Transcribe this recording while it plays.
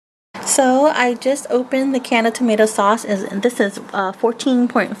So I just opened the can of tomato sauce, and this is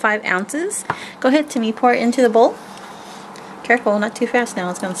 14.5 ounces. Go ahead, Timmy, pour it into the bowl. Careful, not too fast now,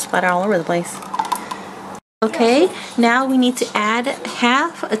 it's going to splatter all over the place. Okay, now we need to add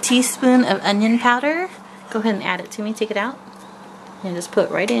half a teaspoon of onion powder. Go ahead and add it to me, take it out. And just put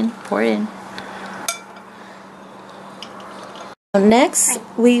it right in, pour it in. Next,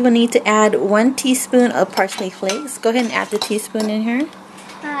 we will need to add 1 teaspoon of parsley flakes. Go ahead and add the teaspoon in here.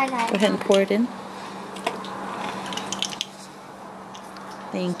 Go ahead and pour it in.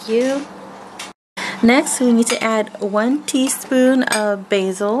 Thank you. Next, we need to add 1 teaspoon of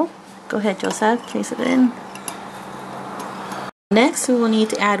basil. Go ahead, Joseph, place it in. Next, we will need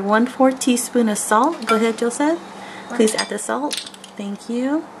to add 1/4 teaspoon of salt. Go ahead, Joseph. Please add the salt. Thank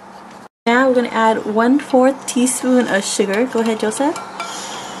you. Now we're going to add 1/4 teaspoon of sugar. Go ahead, Joseph.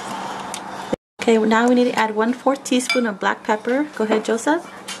 Okay, now we need to add 1/4 teaspoon of black pepper. Go ahead, Joseph.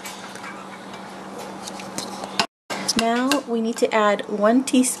 Now we need to add 1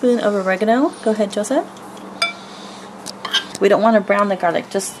 teaspoon of oregano. Go ahead, Joseph. We don't want to brown the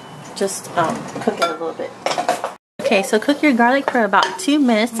garlic, just cook it a little bit. Okay, so cook your garlic for about 2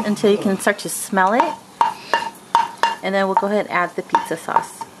 minutes until you can start to smell it. And then we'll go ahead and add the pizza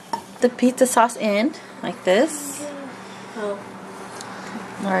sauce. The pizza sauce in, like this.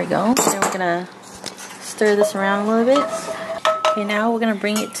 There we go. Then we're going to stir this around a little bit. Okay, now we're going to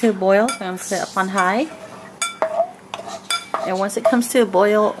bring it to a boil. So I'm going to put it up on high. And once it comes to a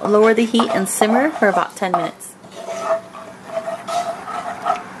boil, lower the heat and simmer for about 10 minutes.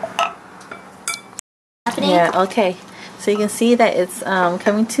 Yeah, okay. So you can see that it's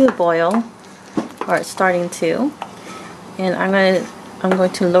coming to a boil, or it's starting to. And I'm going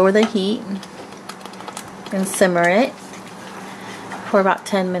to lower the heat and simmer it for about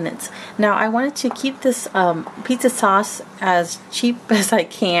 10 minutes. Now I wanted to keep this pizza sauce as cheap as I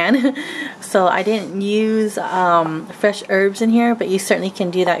can, so I didn't use fresh herbs in here, but you certainly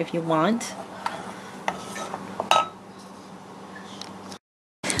can do that if you want.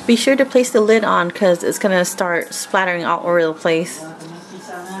 Be sure to place the lid on because it's going to start splattering all over the place.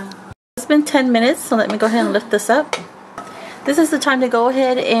 It's been 10 minutes, so let me go ahead and lift this up. This is the time to go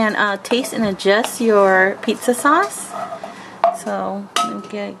ahead and taste and adjust your pizza sauce. So I'm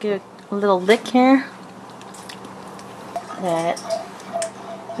going to give a little lick here. That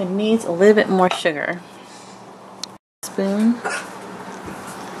it needs a little bit more sugar. Spoon.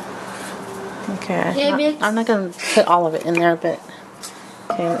 Okay, I'm not going to put all of it in there, but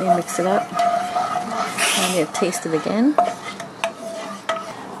okay, let me mix it up. I need to taste it again.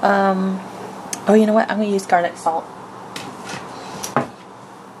 Oh, you know what? I'm going to use garlic salt.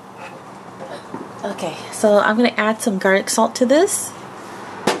 Okay, so I'm going to add some garlic salt to this.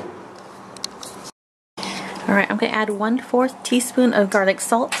 Alright, I'm going to add 1/4 teaspoon of garlic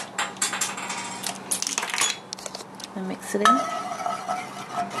salt. And mix it in.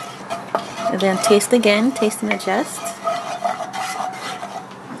 And then taste again, taste and adjust.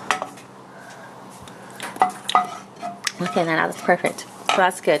 Okay, now that's perfect. So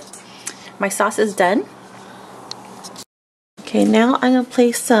that's good. My sauce is done. Okay, now I'm going to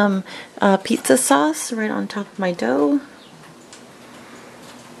place some pizza sauce right on top of my dough.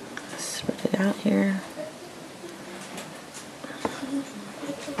 Spread it out here.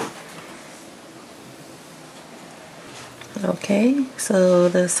 Okay, so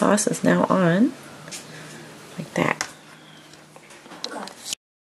the sauce is now on, like that.